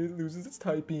doesn't mean it loses its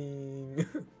typing.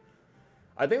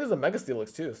 I think there's a Mega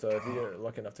Steelix too, so if you're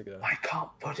lucky enough to get I can't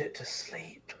put it to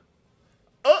sleep.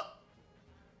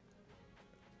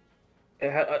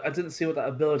 I didn't see what that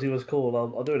ability was called.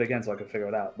 I'll do it again so I can figure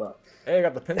it out. But hey, I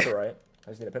got the pincer right.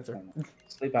 I just need a pincer.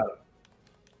 Sleep out.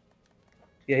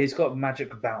 Yeah, he's got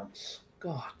magic bounce.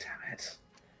 God damn it.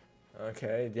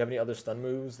 Okay. Do you have any other stun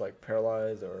moves like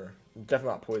paralyze or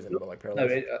definitely not poison, but like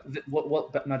paralyze? No.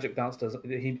 What magic bounce does?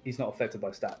 He's not affected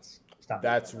by stats.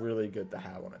 That's really good to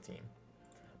have on a team.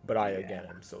 But I again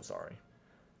am so sorry.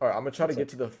 All right, I'm gonna try to get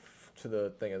to the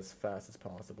thing as fast as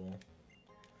possible.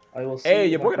 I will see. Hey,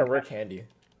 your boy got a rare candy.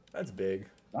 That's big.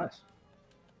 Nice.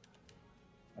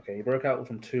 Okay, you broke out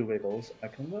from 2 Wiggles. I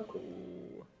can work with.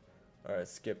 All right,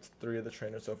 skipped 3 of the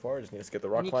trainers so far. Just need to skip the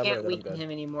rock And you climber. can't weaken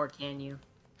him anymore, can you?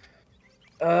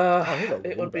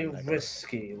 It would be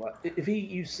risky. Like if he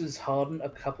uses Harden a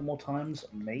couple more times,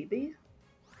 maybe.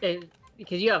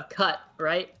 Because you have Cut,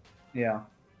 right? Yeah.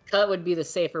 Cut would be the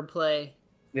safer play.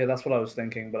 Yeah, that's what I was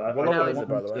thinking. But I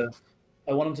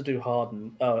want him to do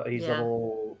Harden. He's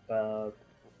level.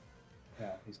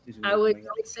 Yeah, he's I would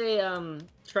say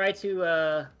try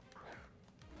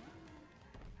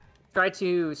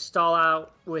to stall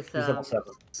out with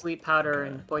Sleep Powder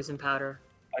and Poison Powder.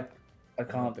 I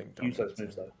can't use those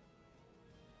moves though.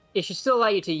 It should still allow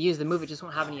you to use the move, it just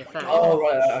won't have any effect. Oh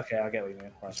right, okay, I get what you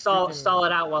mean. Right. Stall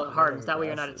it out while it hardens, that way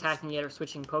you're not attacking yet or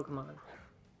switching Pokemon.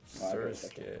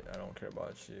 Surskit, I don't care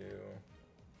about you.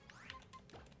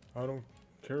 I don't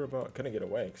care about... Couldn't get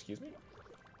away, excuse me?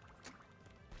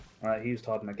 Alright, he used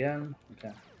Harden again.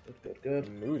 Okay, good.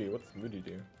 Moody, what's Moody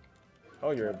do?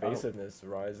 Oh, your evasiveness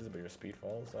rises, but your speed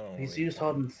falls? He's used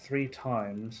Harden 3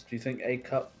 times. Do you think A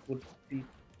Cup would be...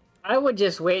 I would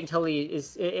just wait until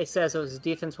it says his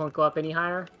defense won't go up any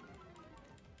higher.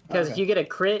 Because if you get a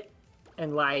crit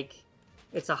and, like,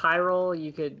 it's a high roll,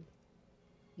 you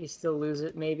still lose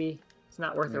it, maybe. It's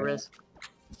not worth the risk.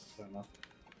 Fair enough.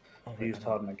 He used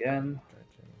Harden again.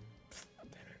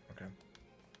 Okay.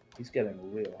 He's getting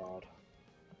real hard.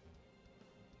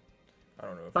 I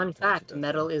don't know. Fun fact,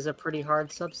 metal is a pretty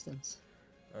hard substance.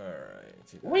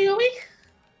 Alright. Really?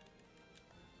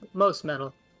 Most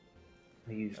metal.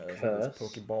 He used Curse.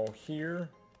 Pokeball here.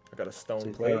 I got a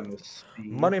stone plate.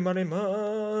 Money, money,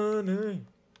 money.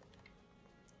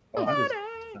 Oh, okay,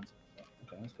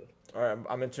 that's good. Alright,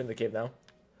 I'm entering the cave now.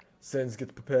 Sins,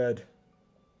 get prepared.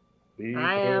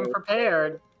 I am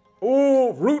prepared.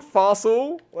 Ooh, root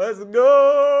fossil. Let's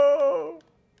go.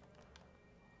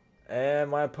 And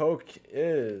my poke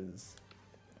is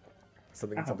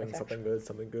something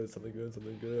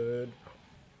good.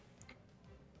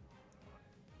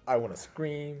 I want to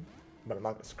scream, but I'm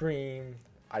not gonna scream.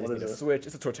 I just need a switch.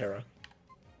 It's a Torterra.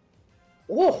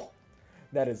 Whoa!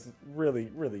 That is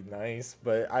really, really nice,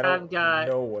 but I don't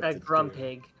know what to do. I've got a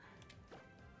Grumpig.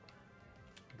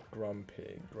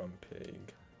 Grumpig.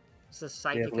 It's a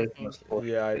psychic, I think.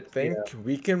 Yeah, I think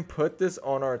we can put this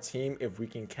on our team if we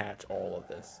can catch all of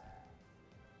this.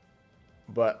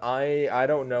 But I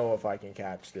don't know if I can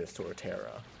catch this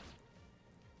Torterra.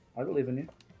 I believe in you.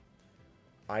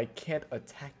 I can't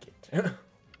attack it.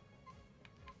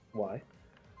 Why?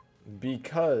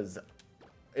 Because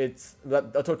it's the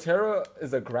Torterra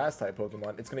is a grass type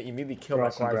Pokemon. It's gonna immediately kill my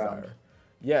Quasar.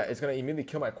 Yeah, it's gonna immediately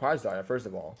kill my Quasar first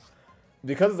of all.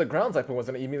 Because it's a ground type Pokemon, it's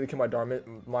gonna immediately kill my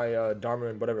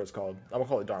Dharma, whatever it's called. I'm gonna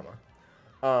call it Dharma.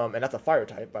 And that's a fire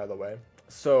type, by the way.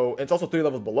 So it's also 3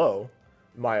 levels below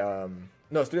my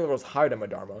no, it's 3 levels higher than my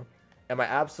Dharma, and my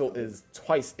Absol is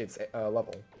twice its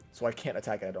level, so I can't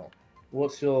attack it at all.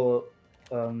 What's your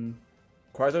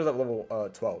Quasar's at level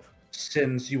 12.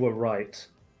 Since you were right.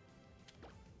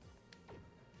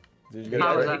 Did you get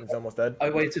it? He's almost dead. I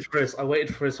waited for his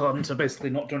Hoenn to basically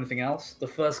not do anything else. The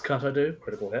first cut I do,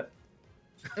 critical hit.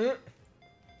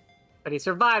 But he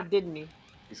survived, didn't he?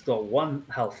 He's got 1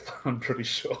 health, I'm pretty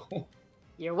sure.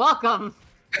 You're welcome.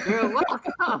 You're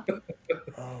welcome.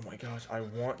 Oh my gosh, I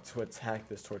want to attack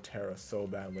this Torterra so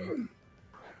badly.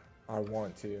 I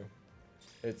want to.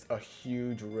 It's a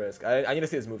huge risk. I need to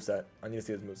see his moveset.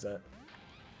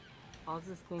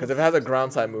 Because if it has a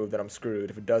ground type move, then I'm screwed.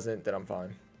 If it doesn't, then I'm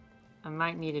fine. I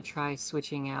might need to try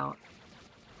switching out.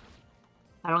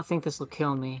 I don't think this will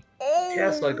kill me. Oh,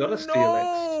 yes, I got a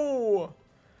Steelix.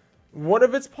 One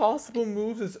of its possible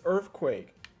moves is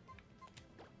Earthquake.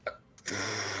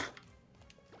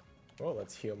 Well,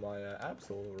 let's heal my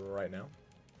Absol right now.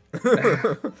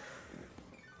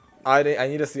 I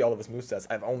need to see all of his movesets.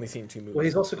 I've only seen 2 moves. Well,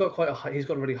 he's also got he's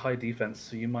got a really high defense,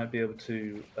 so you might be able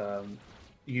to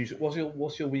use.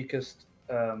 What's your weakest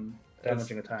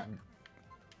damaging attack?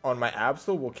 On my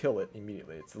Absol, will kill it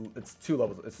immediately. It's 2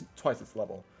 levels. It's twice its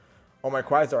level. On my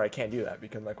Quasar, I can't do that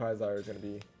because my Quasar is gonna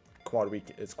be quad weak.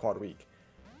 It's quad weak.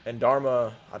 And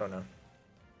Dharma, I don't know.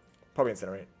 Probably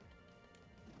Incinerate.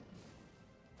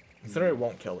 Incinerate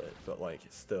won't kill it, but like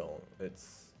still,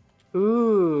 it's.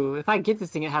 Ooh, if I get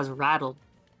this thing, it has rattled.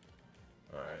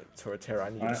 Alright, Torterra, I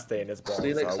need you to stay in this ball.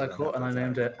 Steelix I caught and I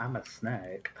named it I'm a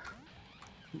snake.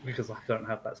 Because I don't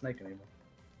have that snake anymore.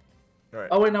 Right.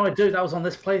 Oh wait, no, I do. That was on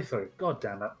this playthrough. God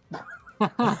damn it. So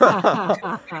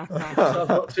I've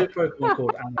got 2 Pokemon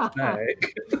called I'm a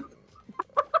snake.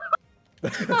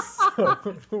 That's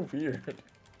so weird.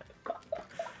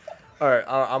 Alright,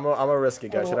 I'm gonna risk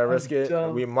it, guys. Should I risk it?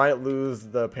 We might lose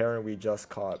the parent we just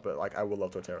caught, but like I will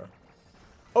love Torterra.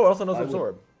 Oh, it also knows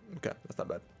Absorb. Okay, that's not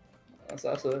bad. That's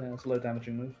a low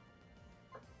damaging move.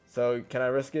 So can I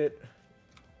risk it?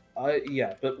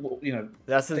 Yeah, but you know.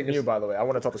 That's his Mew, by the way. I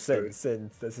want to talk to Sin.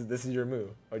 Sin, this is your Mew,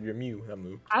 or your Mew, not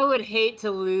Mew. I would hate to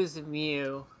lose a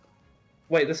Mew.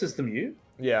 Wait, this is the Mew?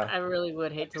 Yeah. I really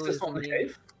would hate to lose the Mew.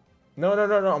 Cave? No.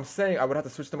 I'm saying I would have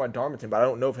to switch to my Darmanitan, but I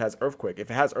don't know if it has Earthquake.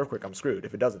 If it has Earthquake, I'm screwed.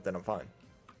 If it doesn't, then I'm fine.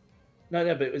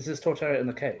 No, but is this Torterra in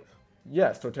the cave?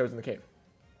 Yes, Torterra's in the cave.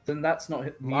 Then that's not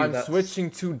Mew. I'm switching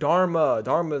to Dharma.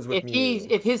 Dharma's with me.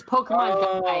 If his Pokemon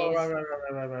dies, right.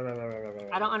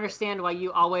 I don't understand why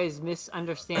you always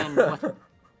misunderstand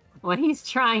what he's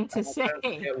trying to say. I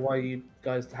don't get why you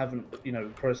guys haven't,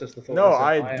 processed the thought. No,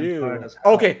 I do.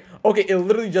 Okay, it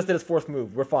literally just did its 4th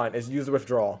move. We're fine. It's used the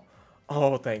withdrawal.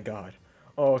 Oh, thank God.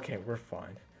 Okay, we're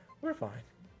fine. We're fine.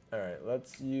 All right,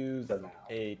 let's use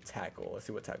a tackle. Let's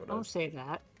see what tackle does. Don't say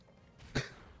that.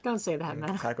 Don't say that,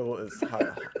 man. Tackle is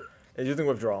high. It's using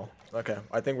withdrawal. Okay,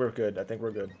 I think we're good. That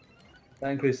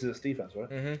increases its defense, right?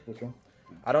 Mm-hmm. Withdrawal.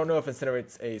 I don't know if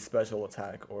Incinerate's a special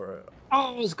attack or.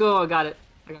 Oh, let's go! I got it.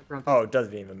 I got Grumpy. Oh, it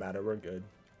doesn't even matter. We're good.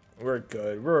 We're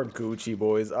Gucci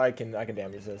boys. I can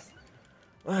damage this.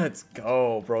 Let's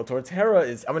go, bro. Torterra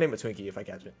is. I'm gonna name it Twinkie if I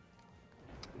catch it.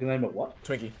 You name it what?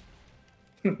 Twinkie.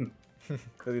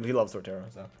 Because he loves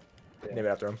Torterra, so name it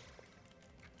after him.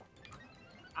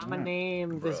 I'm gonna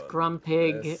name this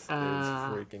Grumpig. This is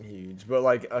freaking huge. But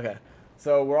like, okay,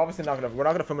 so we're obviously not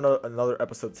gonna film another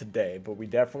episode today, but we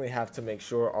definitely have to make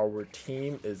sure our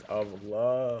team is of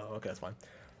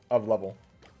level.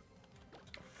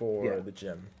 for the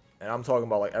gym. And I'm talking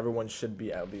about like everyone should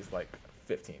be at least like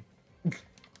 15.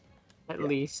 At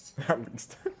least. At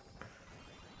least.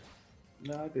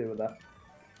 No, I agree with that.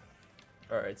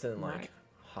 Alright, it's in like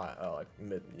high, like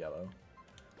mid yellow.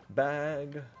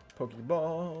 Bag,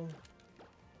 Pokeball.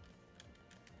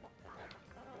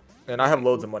 And I have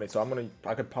loads of money, so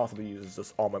I could possibly use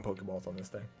just all my Pokeballs on this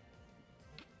thing.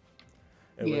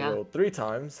 And we go 3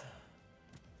 times.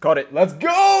 Caught it. Let's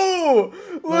go!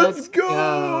 Let's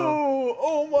go!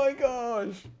 Oh my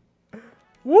gosh.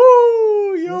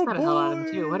 Woo! Yo, boy! The hell out of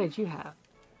him too. What did you have?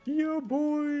 Yo,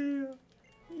 boy!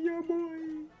 Yo, boy!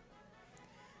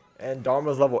 And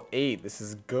Dharma's level 8. This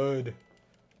is good.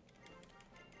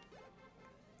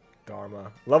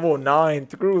 Dharma. Level 9.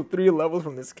 Through 3 levels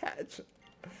from this catch.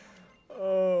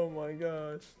 Oh my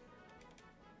gosh.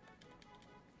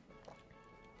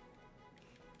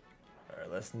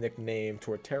 Alright, let's nickname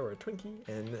Torterra Twinkie,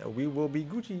 and we will be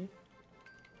Gucci.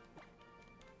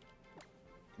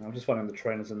 I'm just finding the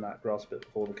trainers in that grass bit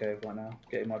before the cave right now.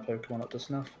 Getting my Pokemon up to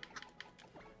snuff.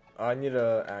 I need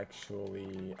to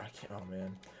actually... Oh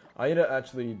man. I need to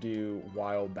actually do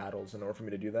wild battles in order for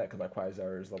me to do that, because my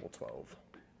Quasar is level 12.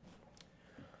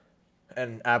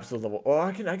 And Absol's level... Oh,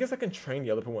 I guess I can train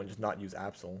the other Pokemon and just not use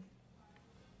Absol.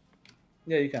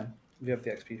 Yeah, you can. If you have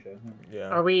the XP show. Yeah.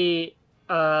 Are we...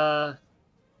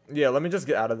 Yeah, let me just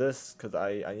get out of this, because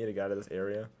I need to get out of this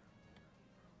area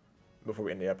before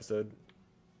we end the episode.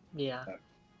 Yeah.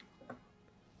 I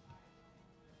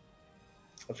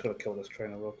just gotta kill this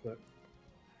trainer real quick.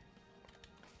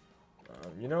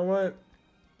 You know what?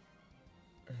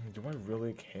 Do I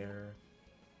really care?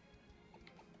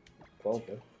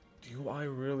 Probably. Do I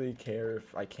really care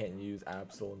if I can't use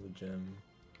Absol in the gym?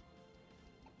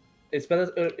 It's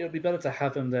better. It'll be better to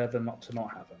have him there than not to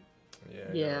not have him.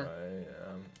 Yeah. Right.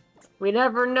 We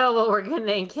never know what we're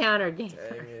gonna encounter,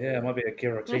 gamer. Yeah, it might be a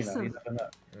Giratina. You never know.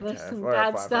 There's some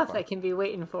bad stuff that can be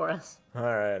waiting for us.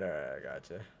 Alright, I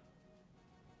gotcha.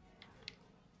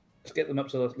 Just get them up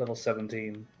to level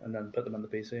 17 and then put them on the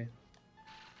PC.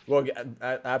 Well,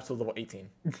 Absol's level 18.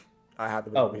 I have to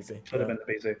put on the PC. Put them in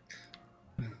the PC.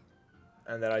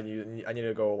 And then I need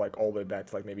to go like all the way back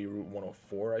to like maybe Route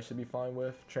 104. I should be fine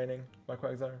with training my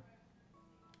Quagsire.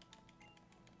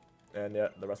 And yeah,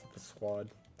 the rest of the squad.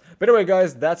 But anyway,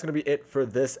 guys, that's gonna be it for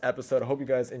this episode. I hope you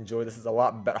guys enjoyed. This is a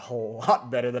lot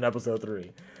better than episode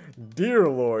 3. Dear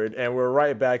Lord, and we're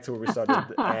right back to where we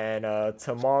started. And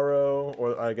tomorrow,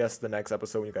 or I guess the next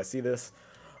episode when you guys see this,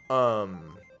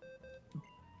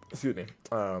 excuse me,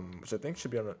 which I think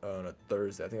should be on a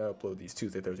Thursday. I think I upload these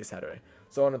Tuesday, Thursday, Saturday.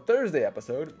 So on a Thursday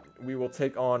episode, we will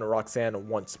take on Roxanne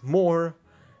once more,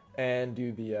 and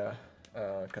do the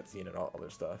cutscene and all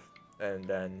other stuff, and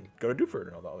then go to Dewford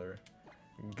and all the other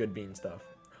good bean stuff.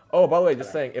 Oh, by the way,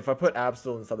 just saying, if I put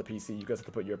Absol inside the PC, you guys have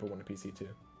to put your Pokemon in the PC too.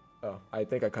 Oh, I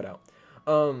think I cut out.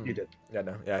 You did. Yeah,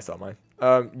 no, yeah, I saw mine.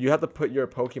 You have to put your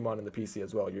Pokemon in the PC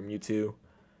as well. Your Mewtwo,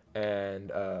 and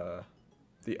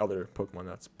the other Pokemon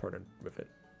that's partnered with it.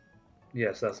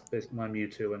 Yes, that's basically my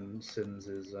Mewtwo, and Sin's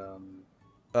is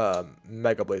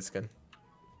Mega Blaziken.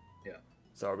 Yeah.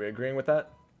 So are we agreeing with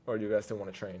that, or do you guys still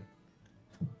want to train?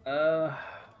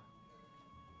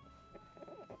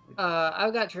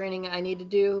 I've got training I need to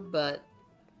do, but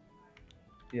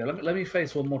yeah, let me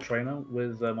face one more trainer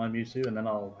with my Mewtwo, and then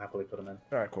I'll happily put him in.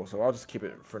 All right, cool. So I'll just keep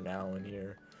it for now in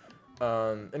here.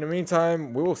 In the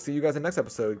meantime, we will see you guys in the next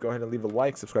episode. Go ahead and leave a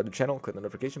like, subscribe to the channel, click the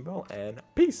notification bell, and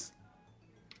peace.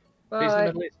 bye. Peace in the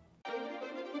Middle East.